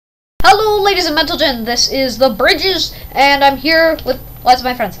Hello, ladies and gentlemen. This is the Bridges, and I'm here with lots of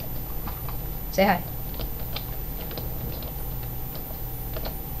my friends. Say hi.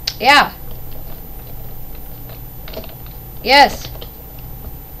 Yeah. Yes.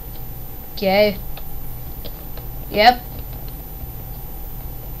 Okay. Yep.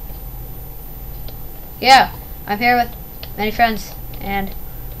 Yeah. I'm here with many friends, and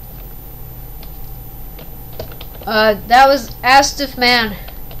that was asked if man.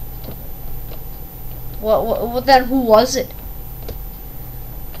 What then? Who was it?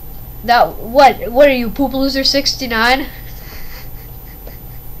 That what are you, Poop Loser 69?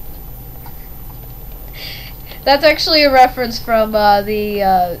 That's actually a reference from was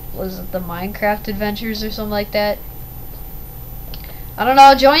it the Minecraft Adventures or something like that? I don't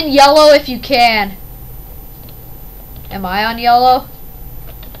know. Join yellow if you can. Am I on yellow?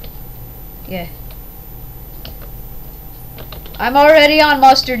 Yeah. I'm already on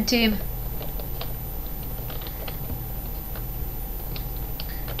mustard team.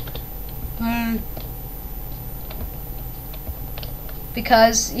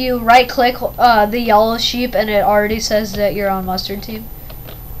 Because you right click the yellow sheep and it already says that you're on mustard team.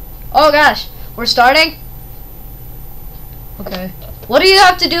 Oh gosh, we're starting? Okay. What do you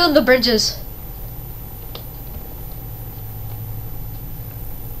have to do in the bridges?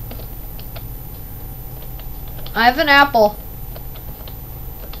 I have an apple.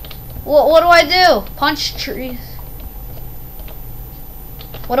 What do I do? Punch trees.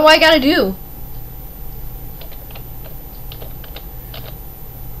 What do I gotta do?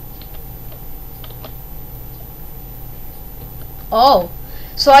 Oh,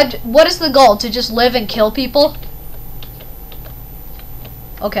 so what is the goal? To just live and kill people?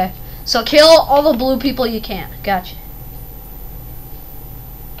 Okay, so kill all the blue people you can. Gotcha.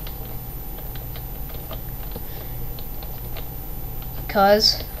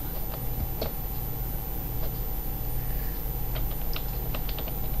 Cause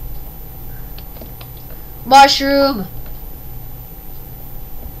mushroom.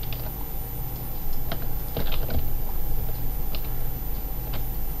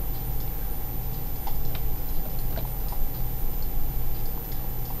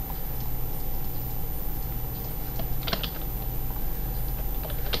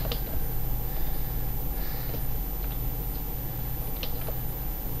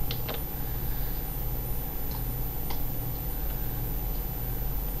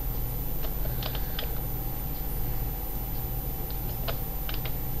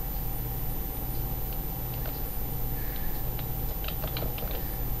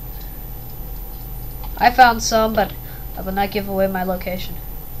 I found some, but I will not give away my location.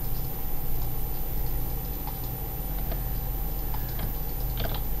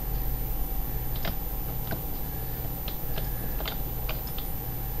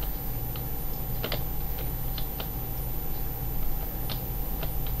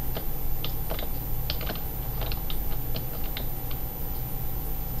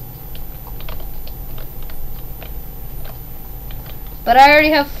 But I already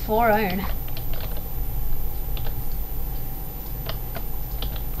have 4 iron.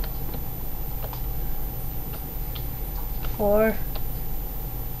 Four.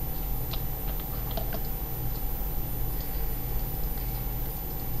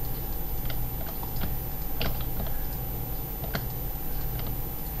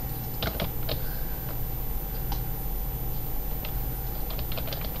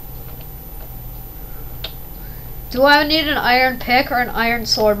 Do I need an iron pick or an iron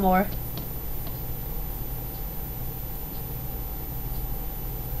sword more?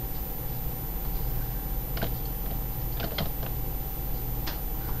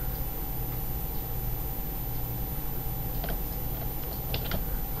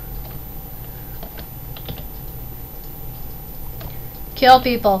 Kill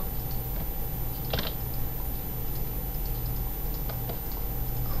people.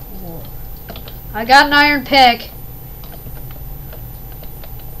 Cool. I got an iron pick.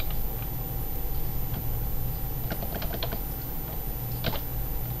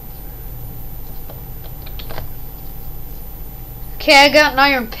 Okay, I got an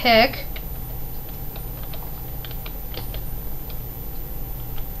iron pick.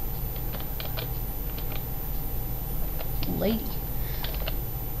 Lady.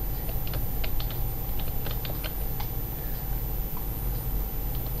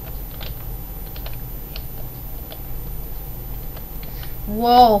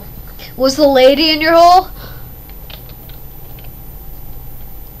 Whoa. Was the lady in your hole?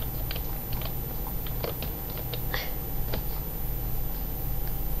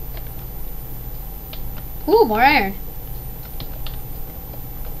 Ooh, more iron.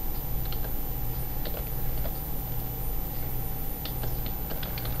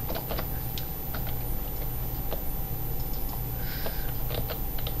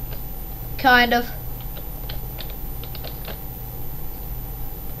 Kind of.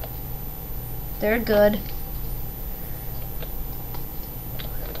 They're good.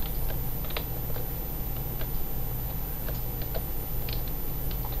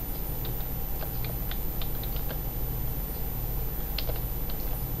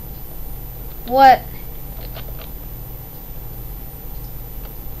 What?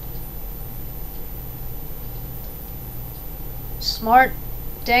 Smart?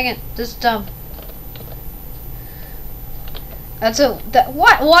 Dang it, this is dumb. That's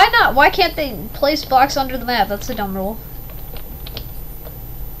why not? Why can't they place blocks under the map? That's a dumb rule.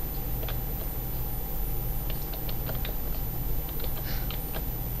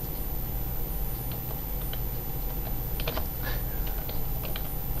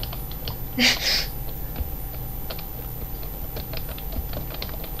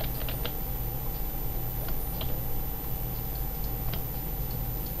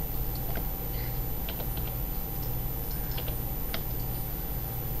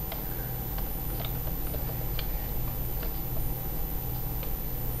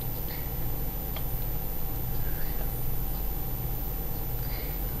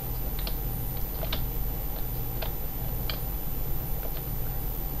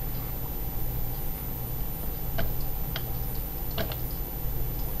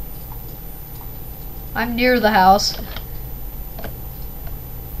 I'm near the house.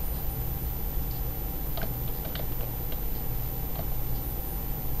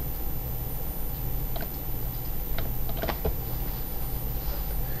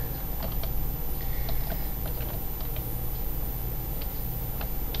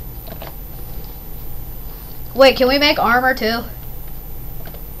 Wait, can we make armor too?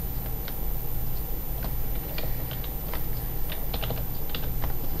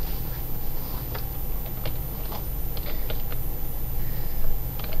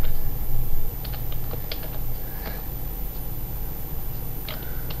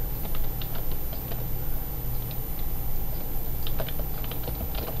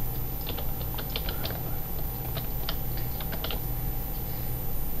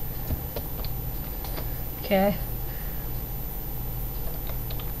 Okay.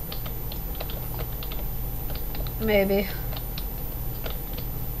 Maybe.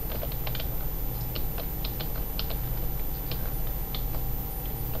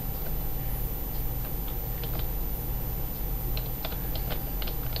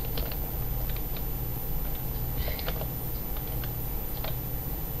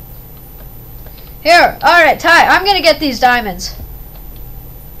 Here, alright, Ty, I'm gonna get these diamonds.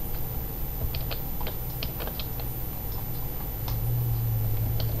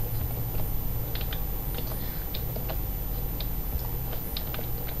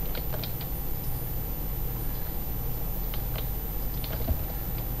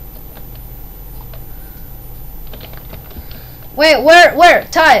 Wait, where,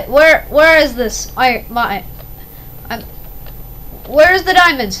 Ty, where is this? Where's the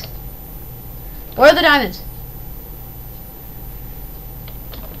diamonds? Where are the diamonds?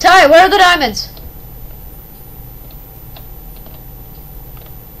 Ty, where are the diamonds?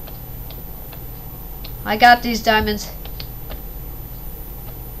 I got these diamonds.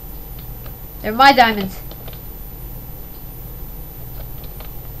 They're my diamonds.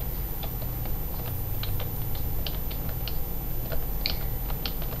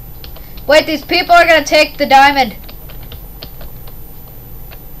 Wait, these people are gonna take the diamond.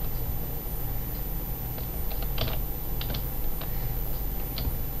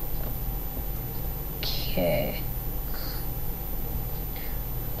 Okay.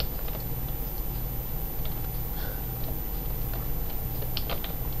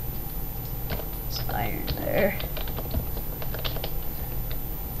 There's iron there.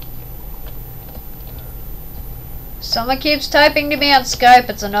 Someone keeps typing to me on Skype,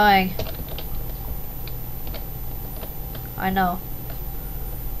 it's annoying. I know.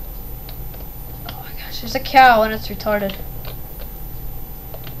 Oh my gosh, there's a cow and it's retarded.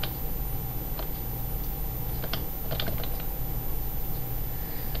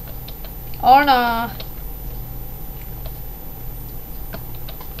 Oh no.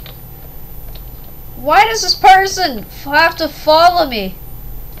 Why does this person have to follow me?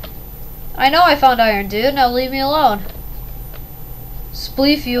 I know I found iron, dude. Now leave me alone.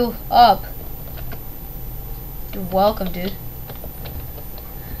 Spleef you up. You're welcome, dude.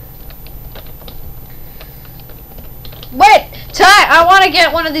 Wait! Ty, I want to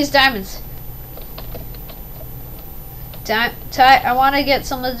get one of these diamonds. Ty, I want to get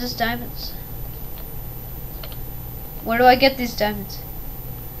some of these diamonds. Where do I get these diamonds?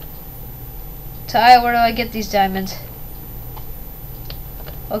 Ty, where do I get these diamonds?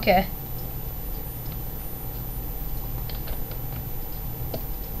 Okay.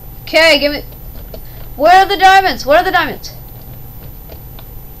 Okay, give me. Where are the diamonds? Where are the diamonds?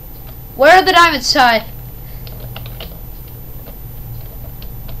 Where are the diamonds, Ty?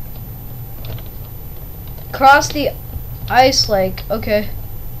 Cross the ice lake. Okay.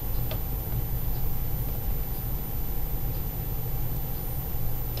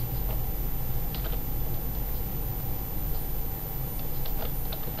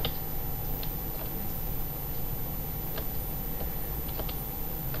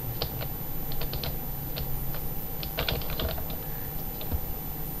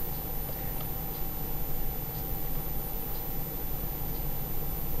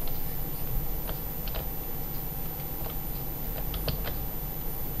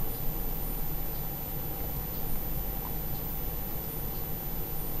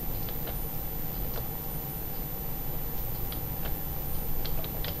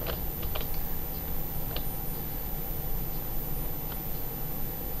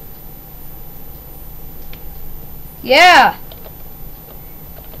 Yeah.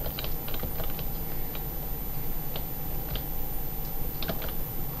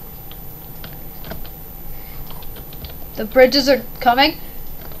 The bridges are coming.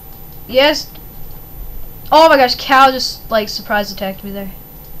 Yes. Oh my gosh, cow just like surprise attacked me there.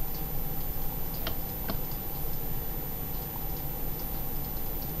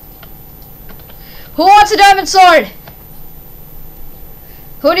 Who wants a diamond sword?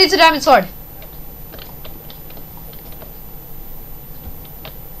 Who needs a diamond sword?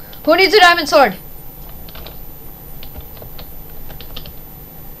 Who needs a diamond sword?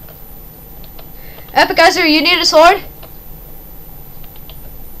 Epikizer, you need a sword?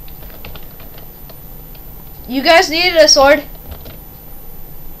 You guys needed a sword?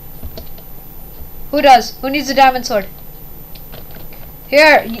 Who does? Who needs a diamond sword?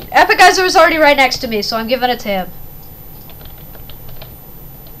 Here, Epikizer is already right next to me, so I'm giving it to him.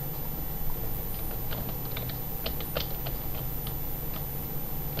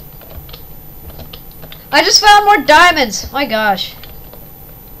 I just found more diamonds. My gosh.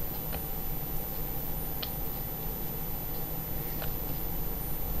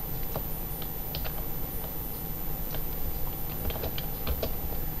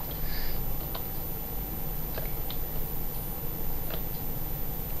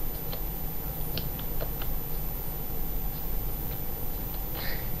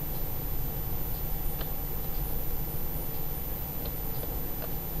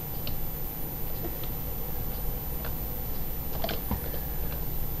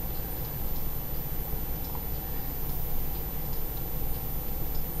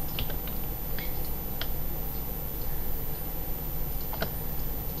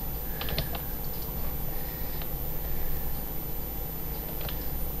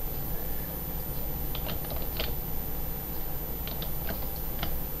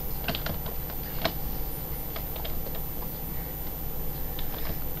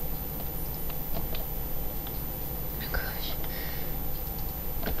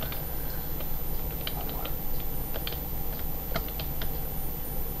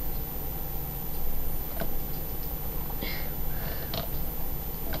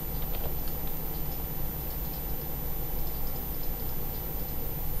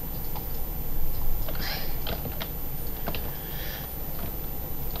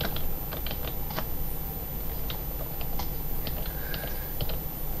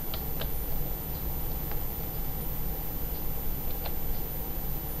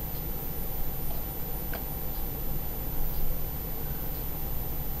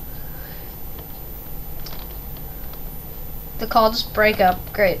 The call just break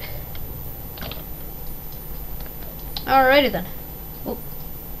up. Great. Alrighty then. Ooh.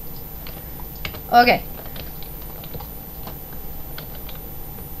 Okay.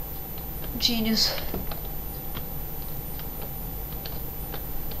 Genius.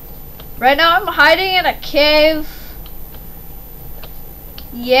 Right now I'm hiding in a cave.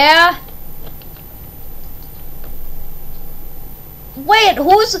 Yeah. Wait,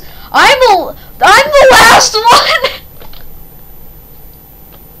 who's... I'm the last one!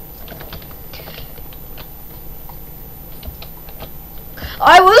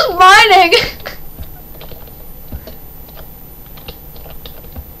 I was mining!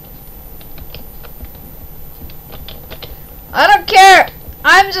 I don't care!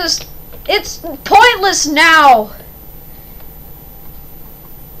 I'm just... It's pointless now!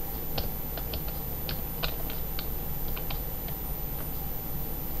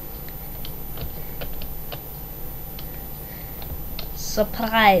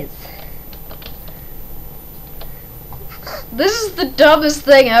 Surprise. This is the dumbest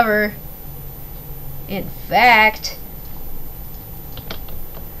thing ever. In fact,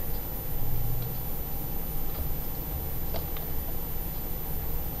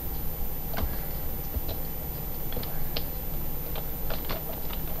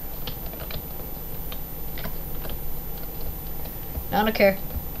 I don't care.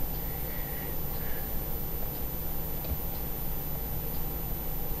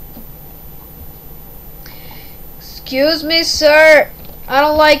 Excuse me, sir. I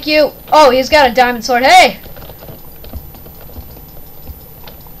don't like you. Oh, he's got a diamond sword. Hey!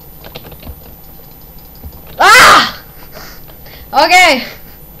 Ah! Okay.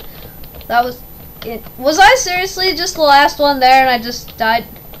 That was it. Was I seriously just the last one there and I just died?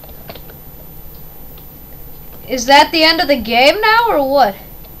 Is that the end of the game now or what?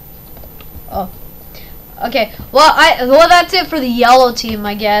 Oh. Okay. Well, that's it for the yellow team,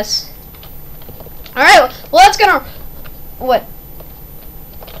 I guess. Alright, well that's gonna... What?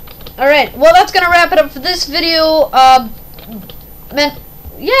 Alright, well that's gonna wrap it up for this video.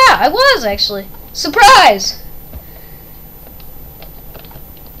 Yeah, I was actually. Surprise!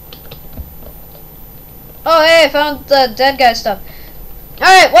 Oh hey, I found the dead guy stuff.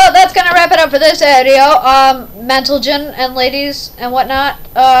 Alright, well that's gonna wrap it up for this video. Mental Gen and ladies and whatnot.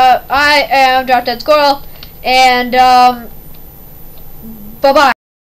 I am DropDeadSquirrel and bye-bye.